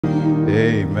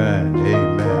Amen.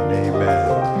 Amen.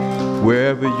 Amen.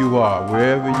 Wherever you are,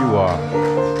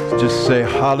 just say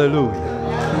hallelujah.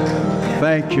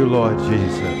 Thank you, Lord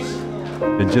Jesus.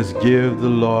 And just give the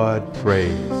Lord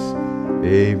praise.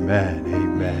 Amen.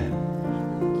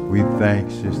 Amen. We thank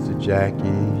Sister Jackie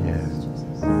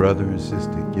and Brother and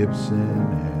Sister Gibson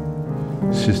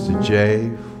and Sister Jay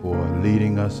for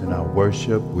leading us in our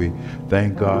worship. We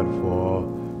thank God for all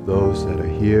those that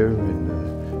are here in the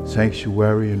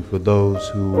sanctuary and for those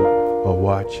who are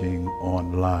watching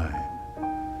online.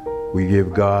 We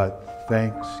give God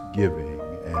thanksgiving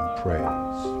and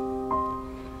praise.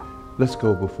 Let's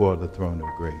go before the throne of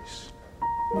grace.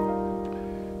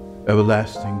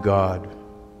 Everlasting God,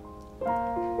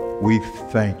 we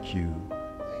thank you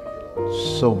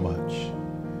so much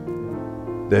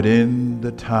that in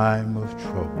the time of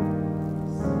trouble,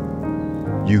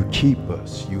 you keep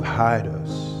us, you hide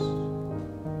us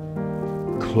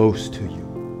close to you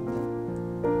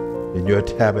in your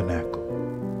tabernacle,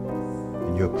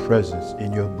 in your presence,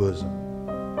 in your bosom.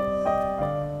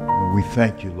 And we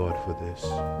thank you, Lord, for this.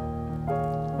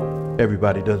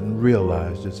 Everybody doesn't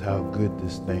realize just how good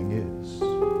this thing is.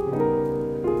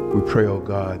 We pray, oh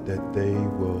God, that they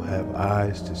will have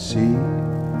eyes to see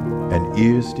and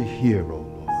ears to hear, oh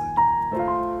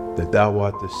Lord, that thou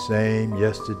art the same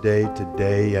yesterday,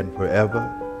 today, and forever,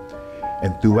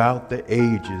 and throughout the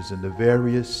ages and the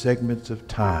various segments of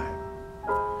time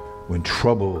when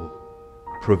trouble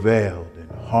prevailed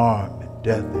and harm and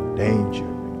death and danger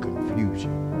and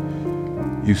confusion,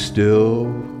 you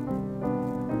still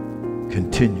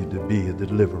continue to be a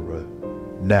deliverer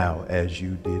now as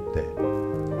you did then.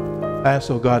 I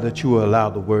ask, oh God, that you will allow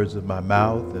the words of my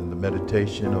mouth and the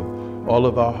meditation of all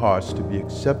of our hearts to be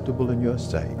acceptable in your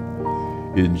sight.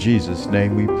 In Jesus'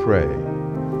 name we pray.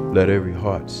 Let every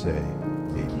heart say,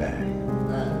 amen.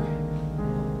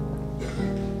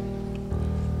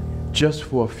 Just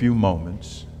for a few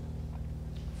moments,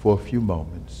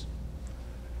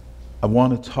 I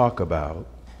want to talk about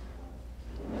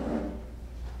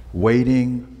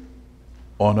waiting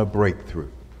on a breakthrough.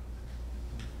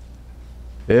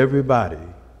 Everybody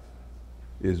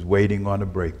is waiting on a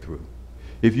breakthrough.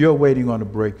 If you're waiting on a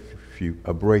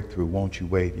breakthrough, won't you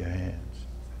wave your hands?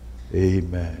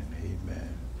 Amen. Amen.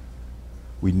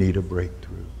 We need a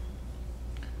breakthrough.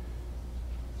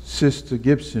 Sister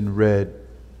Gibson read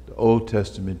the Old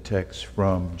Testament text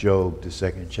from Job, the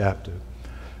 2nd chapter.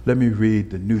 Let me read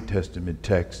the New Testament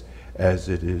text as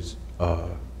it is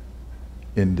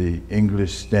in the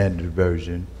English Standard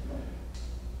Version.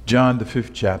 John, the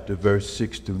 5th chapter, verse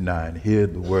 6 through 9. Hear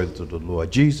the words of the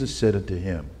Lord. Jesus said unto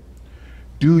him,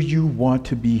 do you want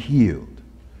to be healed?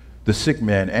 The sick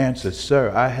man answered,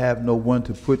 Sir, I have no one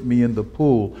to put me in the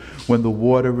pool when the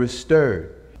water is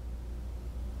stirred.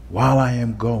 While I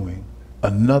am going,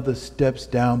 another steps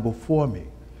down before me.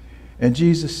 And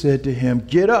Jesus said to him,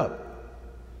 get up,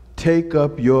 take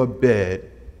up your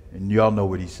bed, and y'all know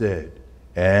what he said,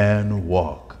 and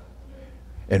walk.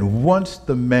 And once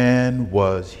the man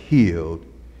was healed,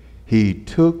 he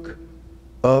took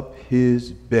up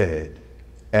his bed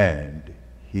and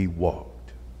he walked.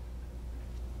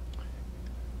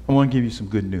 I want to give you some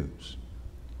good news.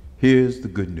 Here's the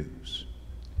good news.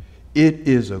 It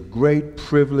is a great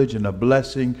privilege and a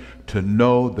blessing to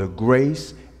know the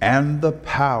grace and the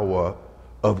power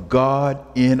of God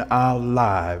in our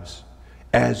lives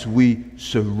as we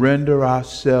surrender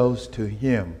ourselves to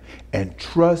him and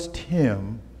trust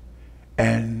him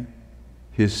and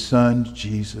his son,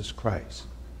 Jesus Christ.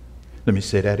 Let me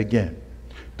say that again.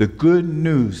 The good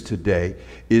news today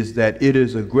is that it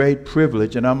is a great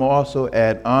privilege, and I'm also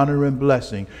add honor and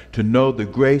blessing, to know the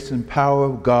grace and power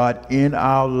of God in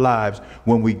our lives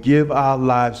when we give our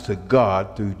lives to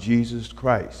God through Jesus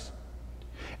Christ.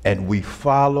 And we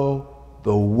follow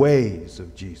the ways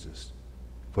of Jesus,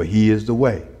 for he is the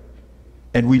way.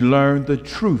 And we learn the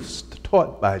truths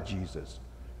taught by Jesus,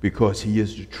 because he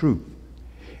is the truth.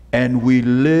 And we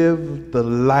live the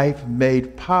life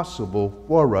made possible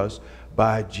for us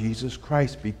by Jesus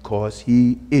Christ, because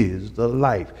he is the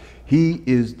life. He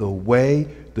is the way,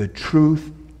 the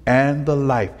truth, and the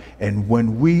life. And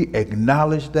when we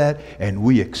acknowledge that and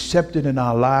we accept it in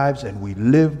our lives and we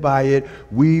live by it,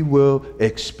 we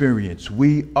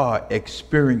are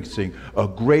experiencing a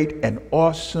great and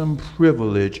awesome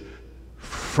privilege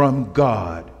from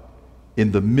God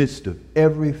in the midst of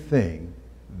everything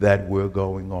that we're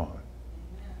going on.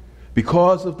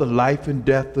 Because of the life and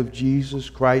death of Jesus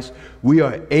Christ, we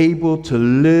are able to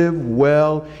live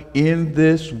well in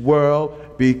this world,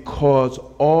 because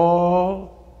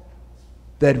all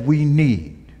that we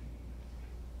need,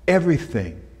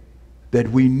 everything that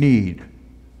we need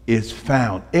is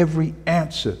found. Every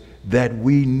answer that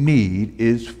we need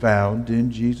is found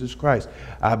in Jesus Christ.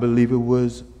 I believe it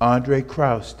was Andre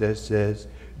Crouch that says,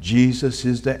 Jesus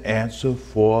is the answer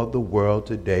for the world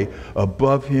today.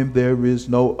 Above him there is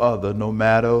no other, no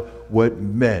matter what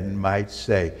men might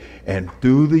say. And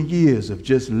through the years of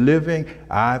just living,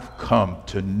 I've come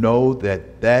to know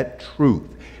that that truth,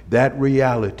 that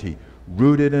reality,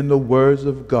 rooted in the words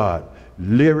of God,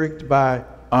 lyriced by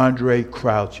Andre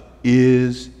Crouch,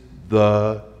 is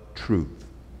the truth.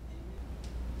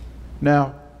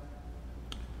 Now,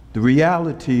 the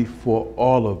reality for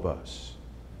all of us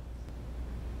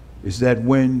is that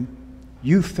when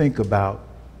you think about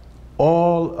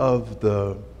all of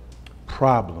the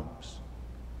problems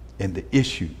and the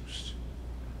issues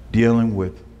dealing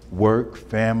with work,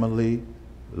 family,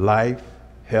 life,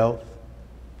 health,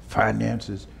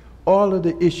 finances, all of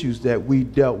the issues that we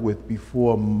dealt with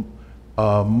before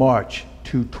March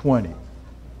 2020,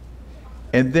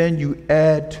 and then you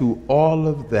add to all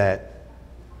of that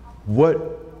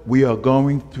what we are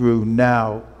going through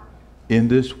now in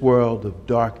this world of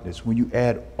darkness, when you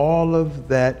add all of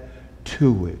that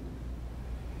to it,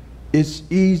 it's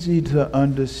easy to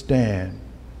understand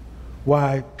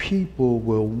why people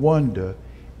will wonder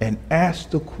and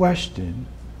ask the question,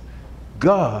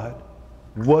 God,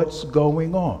 what's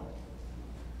going on?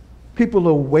 People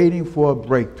are waiting for a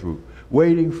breakthrough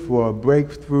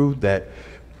that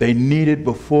they needed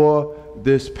before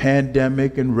this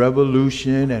pandemic and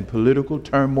revolution and political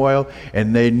turmoil,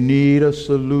 and they need a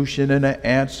solution and an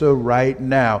answer right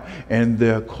now. And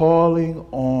they're calling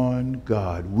on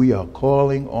God. We are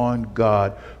calling on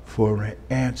God for an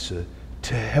answer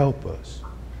to help us.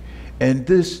 And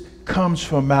this comes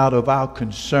from out of our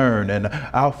concern and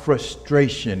our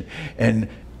frustration and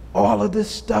all of this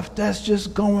stuff that's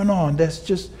just going on. That's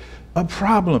just a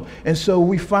problem. And so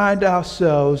we find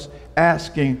ourselves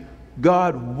asking,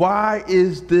 God, why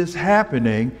is this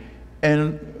happening?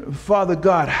 And Father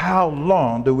God, how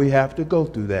long do we have to go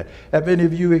through that? Have any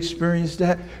of you experienced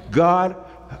that? God,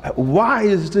 why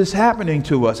is this happening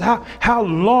to us? How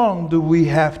long do we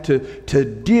have to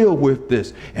deal with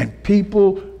this? And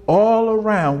people all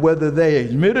around, whether they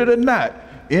admit it or not,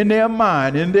 in their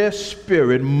mind, in their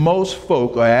spirit, most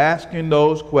folk are asking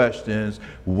those questions,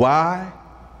 why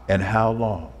and how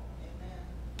long?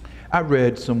 I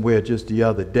read somewhere just the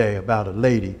other day about a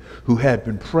lady who had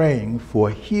been praying for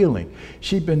healing.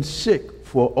 She'd been sick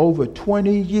for over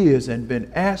 20 years and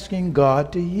been asking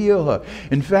God to heal her.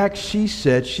 In fact, she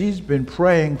said she's been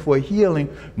praying for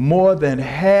healing more than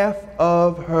half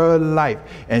of her life.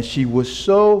 And she was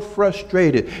so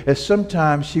frustrated that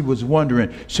sometimes she was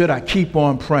wondering, should I keep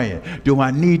on praying? Do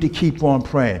I need to keep on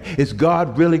praying? Is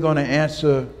God really going to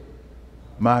answer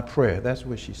my prayer? That's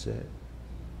what she said.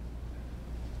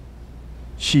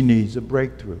 She needs a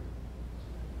breakthrough.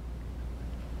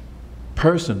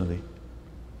 Personally,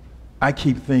 I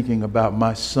keep thinking about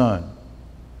my son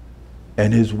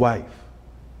and his wife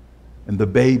and the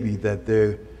baby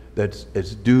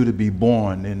that's due to be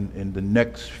born in the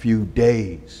next few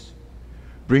days.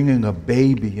 Bringing a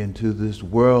baby into this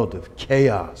world of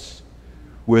chaos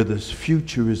where this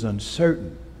future is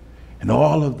uncertain and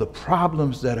all of the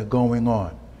problems that are going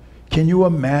on. Can you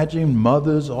imagine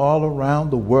mothers all around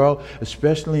the world,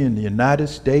 especially in the United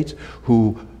States,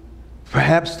 who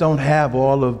perhaps don't have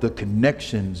all of the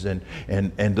connections and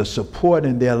the support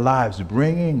in their lives,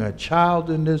 bringing a child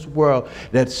in this world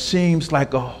that seems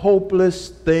like a hopeless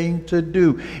thing to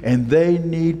do, and they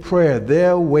need prayer.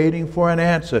 They're waiting for an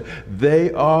answer.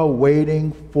 They are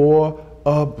waiting for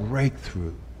a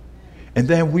breakthrough. And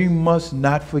then we must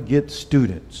not forget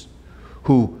students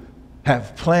who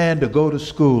have planned to go to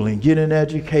school and get an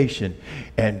education,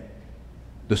 and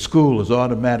the school is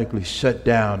automatically shut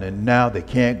down, and now they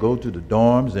can't go to the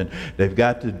dorms and they've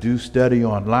got to do study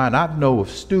online. I know of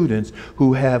students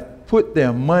who have put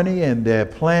their money and their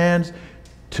plans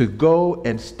to go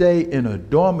and stay in a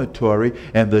dormitory,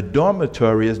 and the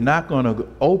dormitory is not going to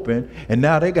open, and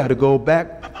now they got to go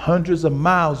back hundreds of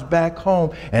miles back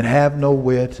home and have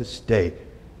nowhere to stay.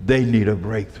 They need a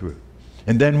breakthrough.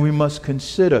 And then we must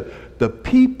consider the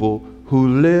people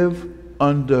who live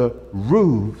under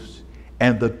roofs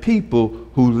and the people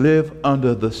who live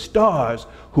under the stars,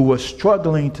 who are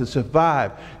struggling to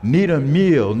survive, need a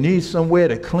meal, need somewhere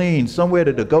to clean, somewhere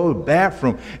to go to the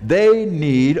bathroom. They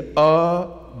need a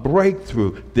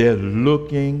breakthrough. They're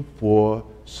looking for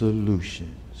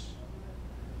solutions.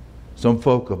 Some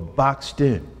folk are boxed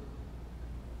in,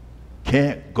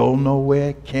 can't go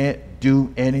nowhere, can't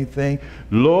do anything.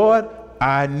 Lord,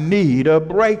 I need a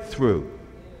breakthrough.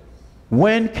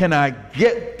 When can I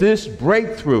get this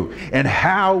breakthrough, and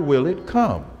how will it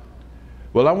come?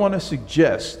 Well, I want to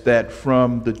suggest that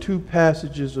from the two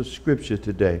passages of Scripture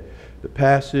today, the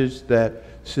passage that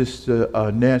Sister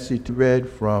Nancy read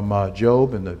from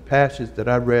Job and the passage that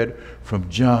I read from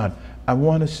John, I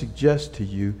want to suggest to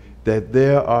you that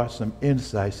there are some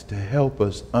insights to help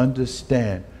us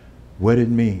understand what it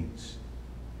means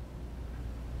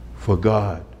for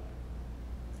God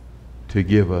to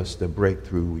give us the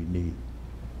breakthrough we need.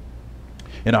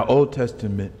 In our Old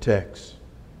Testament text,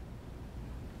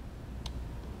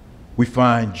 we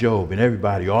find Job, and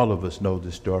everybody, all of us know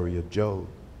the story of Job.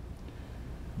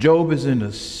 Job is in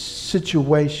a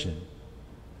situation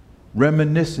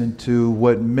reminiscent to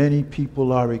what many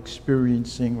people are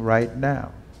experiencing right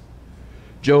now.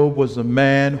 Job was a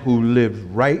man who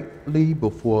lived rightly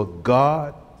before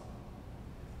God,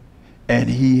 and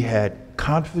he had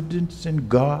confidence in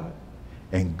God,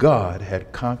 and God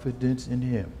had confidence in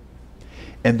him.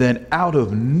 And then out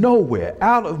of nowhere,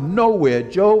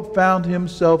 Job found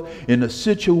himself in a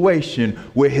situation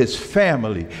where his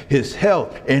family, his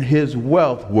health, and his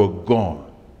wealth were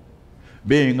gone.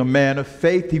 Being a man of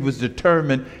faith, he was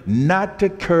determined not to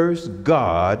curse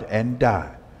God and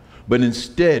die. But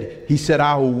instead, he said,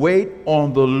 I'll wait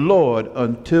on the Lord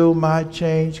until my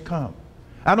change comes.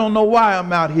 I don't know why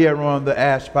I'm out here on the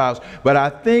ash piles, but I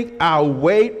think I'll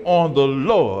wait on the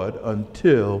Lord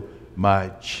until my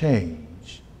change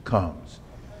comes.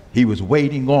 He was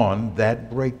waiting on that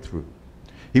breakthrough.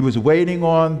 He was waiting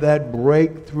on that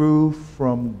breakthrough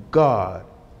from God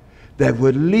that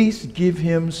would at least give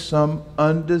him some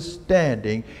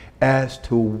understanding as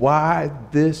to why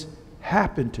this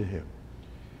happened to him.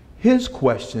 His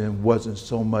question wasn't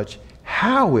so much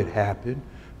how it happened,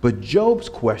 but Job's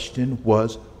question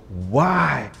was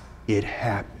why it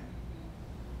happened.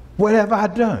 What have I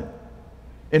done?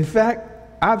 In fact,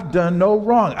 I've done no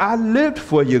wrong. I lived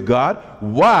for you, God.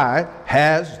 Why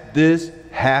has this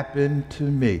happened to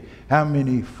me? How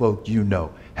many folk you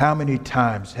know? How many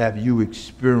times have you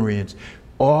experienced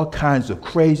all kinds of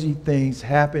crazy things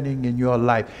happening in your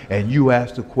life and you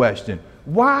ask the question,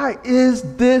 why is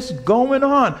this going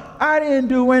on? I didn't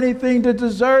do anything to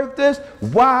deserve this.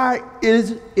 Why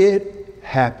is it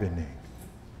happening?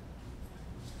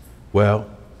 Well,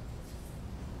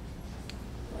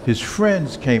 his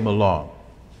friends came along.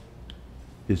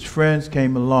 His friends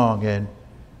came along and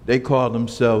they called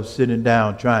themselves sitting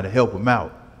down trying to help him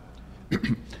out.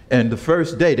 And the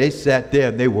first day they sat there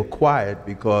and they were quiet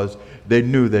because they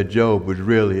knew that Job was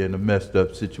really in a messed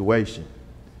up situation.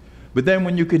 But then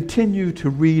when you continue to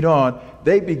read on,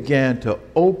 they began to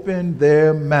open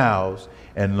their mouths.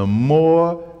 And the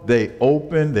more they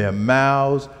opened their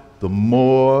mouths, the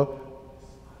more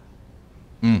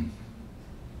the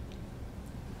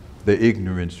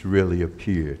ignorance really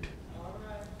appeared.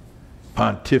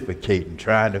 Pontificating,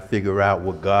 trying to figure out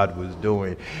what God was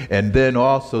doing. And then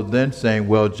also saying,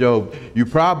 well, Job, you're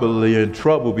probably in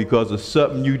trouble because of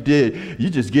something you did.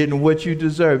 You're just getting what you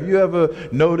deserve. You ever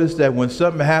notice that when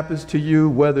something happens to you,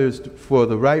 whether it's for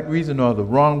the right reason or the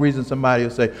wrong reason, somebody will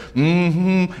say,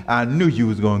 I knew you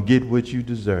was going to get what you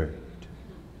deserved.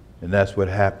 And that's what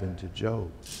happened to Job.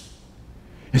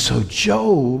 And so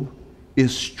Job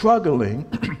is struggling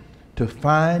to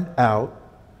find out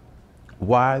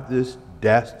why this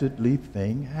dastardly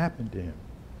thing happened to him.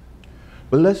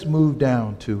 But let's move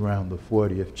down to around the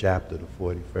 40th chapter, the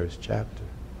 41st chapter.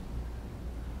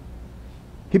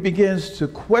 He begins to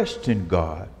question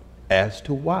God as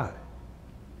to why.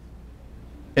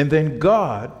 And then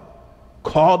God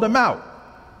called him out.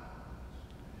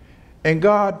 And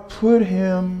God put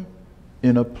him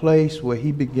in a place where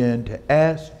he began to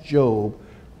ask Job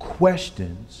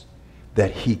questions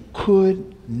that he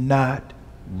could not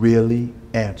really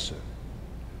answer.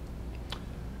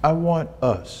 I want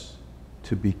us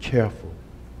to be careful,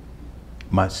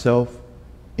 myself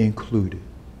included.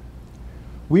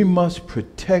 We must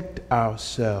protect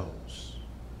ourselves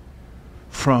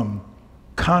from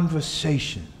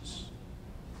conversations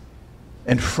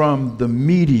and from the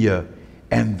media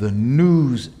and the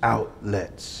news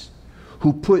outlets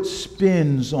who put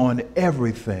spins on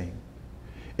everything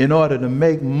in order to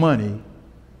make money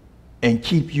and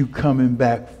keep you coming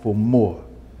back for more.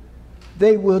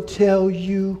 They will tell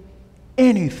you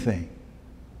anything.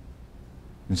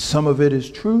 And some of it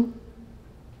is true,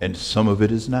 and some of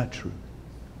it is not true.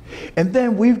 And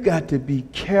then we've got to be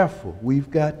careful.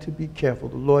 We've got to be careful.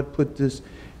 The Lord put this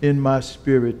in my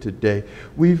spirit today.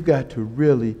 We've got to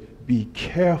really be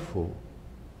careful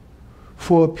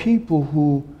for people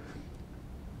who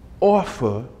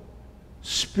offer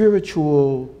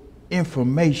spiritual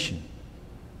information,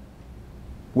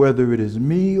 whether it is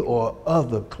me or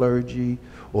other clergy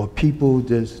or people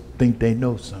just think they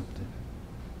know something.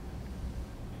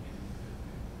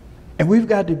 And we've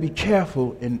got to be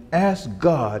careful and ask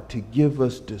God to give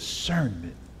us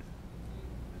discernment.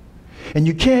 And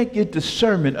you can't get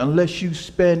discernment unless you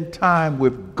spend time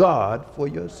with God for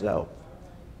yourself.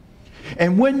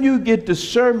 And when you get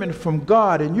discernment from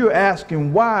God and you're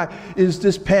asking, why is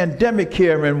this pandemic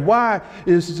here, and why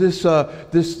is this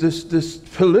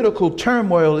political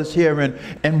turmoil is here,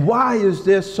 and why is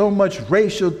there so much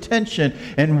racial tension,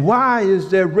 and why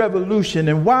is there revolution,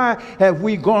 and why have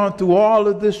we gone through all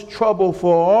of this trouble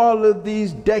for all of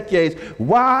these decades?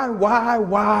 Why?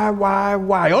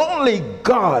 Only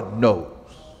God knows.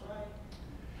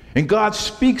 And God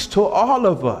speaks to all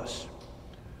of us.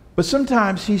 But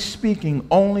sometimes he's speaking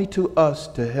only to us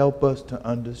to help us to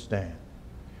understand.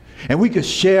 And we can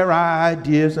share our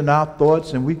ideas and our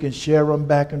thoughts, and we can share them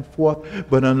back and forth.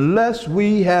 But unless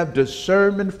we have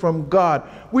discernment from God,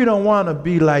 we don't want to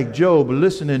be like Job,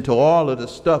 listening to all of the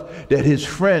stuff that his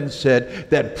friends said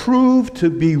that proved to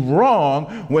be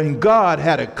wrong when God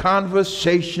had a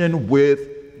conversation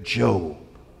with Job.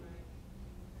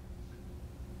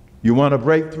 You want a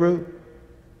breakthrough?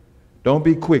 Don't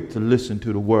be quick to listen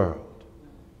to the world.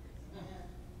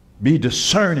 Be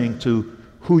discerning to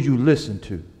who you listen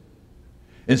to.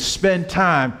 And spend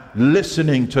time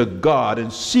listening to God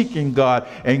and seeking God.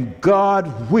 And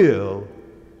God will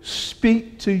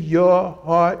speak to your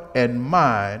heart and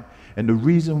mind. And the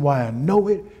reason why I know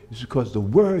it is because the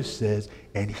word says,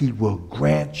 and he will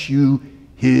grant you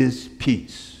his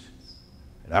peace.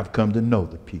 And I've come to know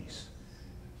the peace.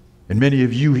 And many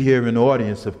of you here in the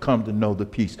audience have come to know the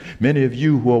peace. Many of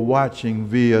you who are watching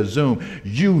via Zoom,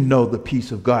 you know the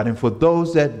peace of God. And for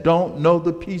those that don't know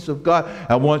the peace of God,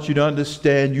 I want you to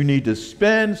understand you need to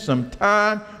spend some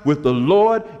time with the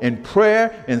Lord in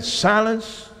prayer and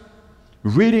silence,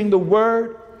 reading the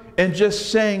word, and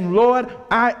just saying, Lord,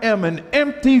 I am an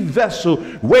empty vessel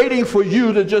waiting for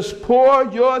you to just pour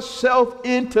yourself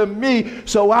into me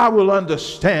so I will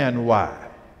understand why.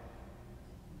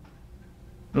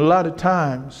 A lot of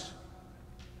times,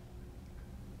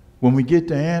 when we get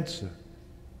the answer,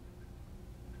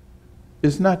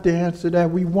 it's not the answer that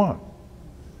we want.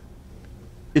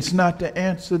 It's not the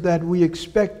answer that we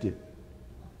expected.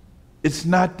 It's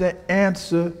not the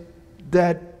answer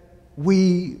that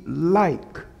we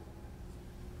like.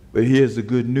 But here's the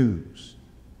good news.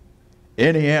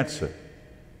 Any answer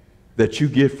that you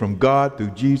get from God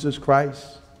through Jesus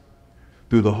Christ,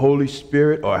 through the Holy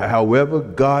Spirit, or however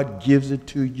God gives it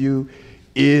to you,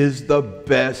 is the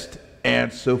best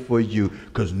answer for you,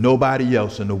 because nobody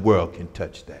else in the world can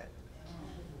touch that.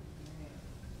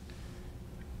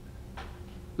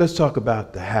 Let's talk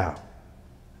about the how.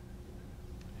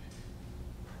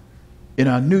 In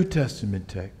our New Testament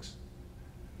text,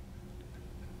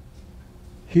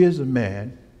 here's a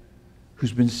man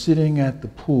who's been sitting at the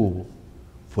pool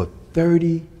for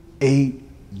 38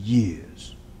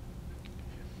 years.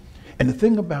 And the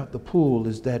thing about the pool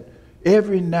is that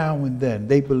every now and then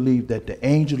they believe that the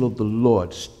angel of the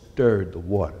Lord stirred the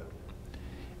water.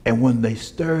 And when they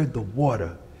stirred the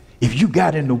water, if you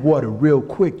got in the water real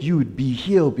quick, you would be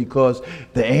healed because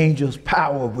the angel's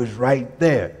power was right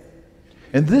there.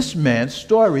 And this man's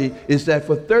story is that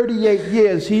for 38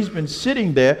 years he's been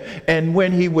sitting there, and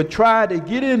when he would try to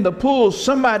get in the pool,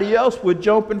 somebody else would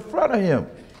jump in front of him.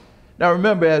 Now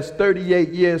remember, as 38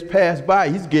 years pass by,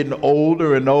 he's getting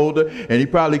older and older, and he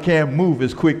probably can't move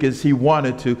as quick as he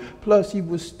wanted to. Plus, he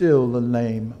was still a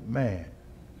lame man.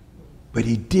 But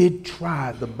he did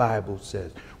try, the Bible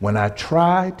says. When I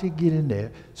tried to get in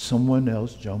there, someone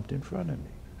else jumped in front of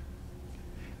me.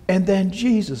 And then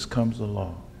Jesus comes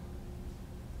along,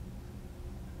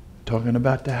 talking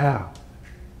about the how.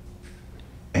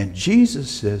 And Jesus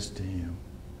says to him,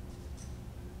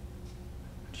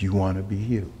 do you want to be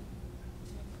healed?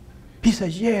 He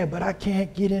says, yeah, but I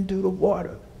can't get into the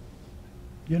water,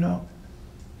 you know.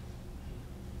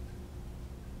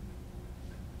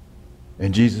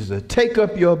 And Jesus said, take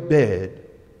up your bed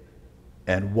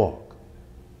and walk.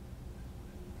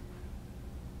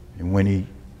 And when he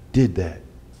did that,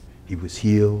 he was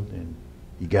healed, and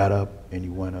he got up and he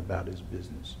went about his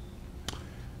business.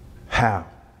 How?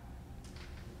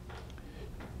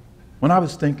 When I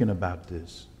was thinking about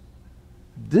this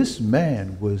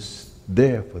man was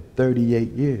there for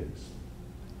 38 years.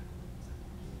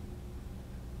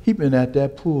 He'd been at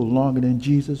that pool longer than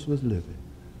Jesus was living.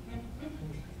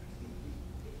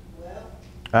 All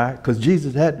right, because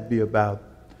Jesus had to be about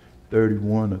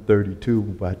 31 or 32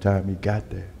 by the time he got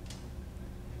there.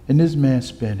 And this man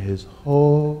spent his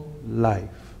whole life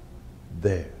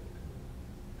there.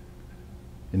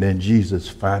 And then Jesus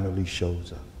finally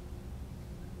shows up.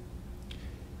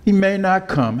 He may not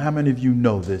come. How many of you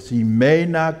know this? He may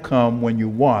not come when you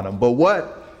want him. But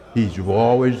what? He's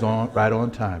always right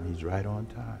on time. He's right on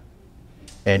time.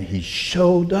 And he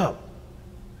showed up.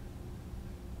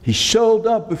 He showed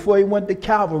up before he went to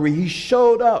Calvary. He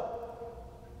showed up.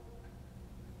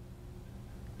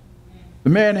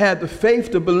 The man had the faith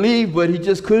to believe, but he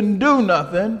just couldn't do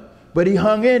nothing. But he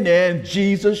hung in there, and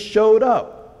Jesus showed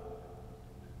up.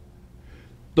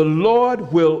 The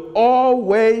Lord will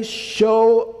always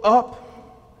show up,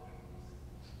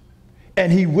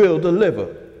 and he will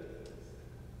deliver.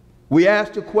 We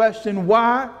ask the question,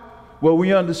 why? Well,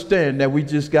 we understand that we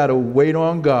just got to wait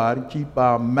on God and keep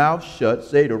our mouth shut,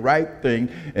 say the right thing,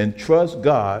 and trust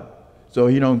God so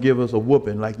he don't give us a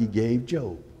whooping like he gave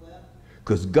Job.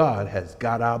 Because God has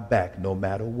got our back no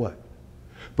matter what.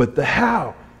 But the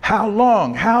how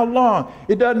long? How long?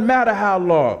 It doesn't matter how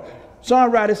long.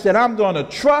 Songwriter said, I'm going to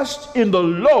trust in the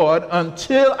Lord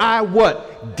until I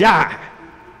what? Die.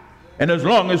 And as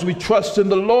long as we trust in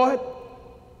the Lord,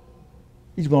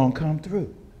 he's going to come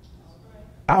through.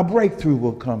 Our breakthrough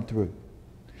will come through.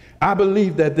 I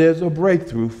believe that there's a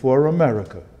breakthrough for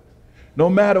America. No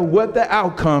matter what the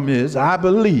outcome is, I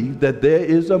believe that there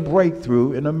is a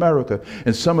breakthrough in America.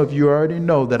 And some of you already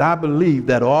know that I believe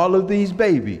that all of these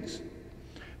babies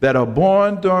that are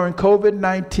born during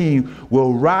COVID-19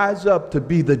 will rise up to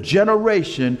be the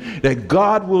generation that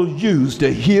God will use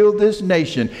to heal this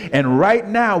nation. And right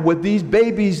now, what these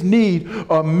babies need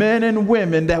are men and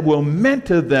women that will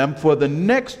mentor them for the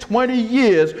next 20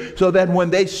 years so that when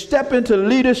they step into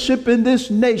leadership in this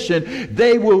nation,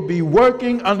 they will be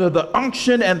working under the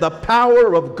unction and the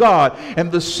power of God.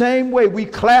 And the same way we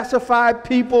classify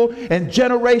people and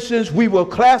generations, we will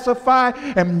classify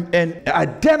and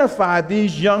identify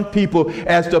these young people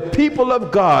as the people of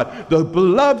God, the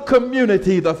beloved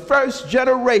community, the first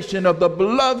generation of the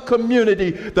beloved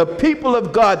community, the people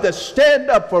of God that stand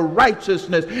up for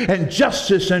righteousness and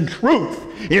justice and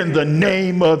truth in the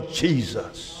name of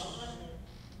Jesus.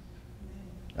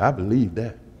 I believe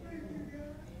that.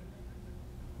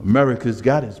 America's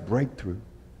got its breakthrough.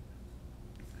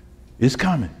 It's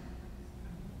coming.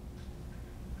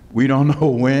 We don't know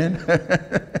when.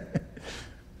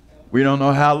 We don't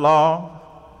know how long.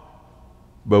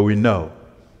 But we know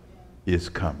it's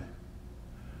coming.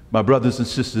 My brothers and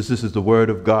sisters, this is the word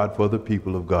of God for the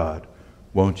people of God.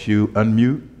 Won't you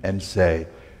unmute and say,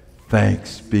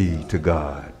 thanks be to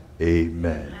God.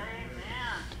 Amen. Amen.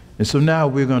 And so now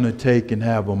we're going to take and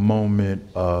have a moment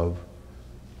of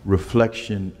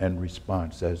reflection and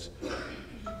response. As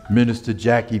Minister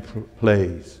Jackie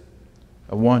plays,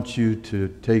 I want you to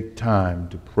take time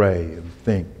to pray and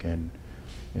think and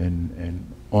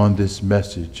on this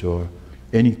message or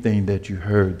anything that you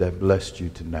heard that blessed you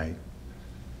tonight.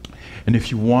 And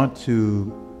if you want to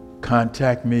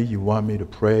contact me, you want me to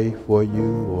pray for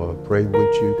you or pray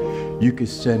with you, you can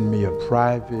send me a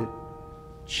private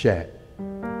chat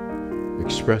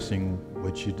expressing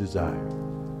what you desire,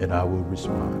 and I will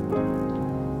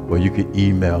respond. Or you can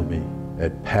email me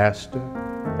at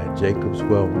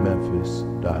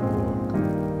pastor@jacobswellmemphis.org.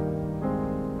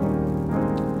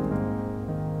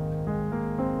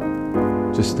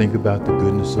 Just think about the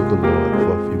goodness of the Lord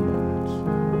for a few moments.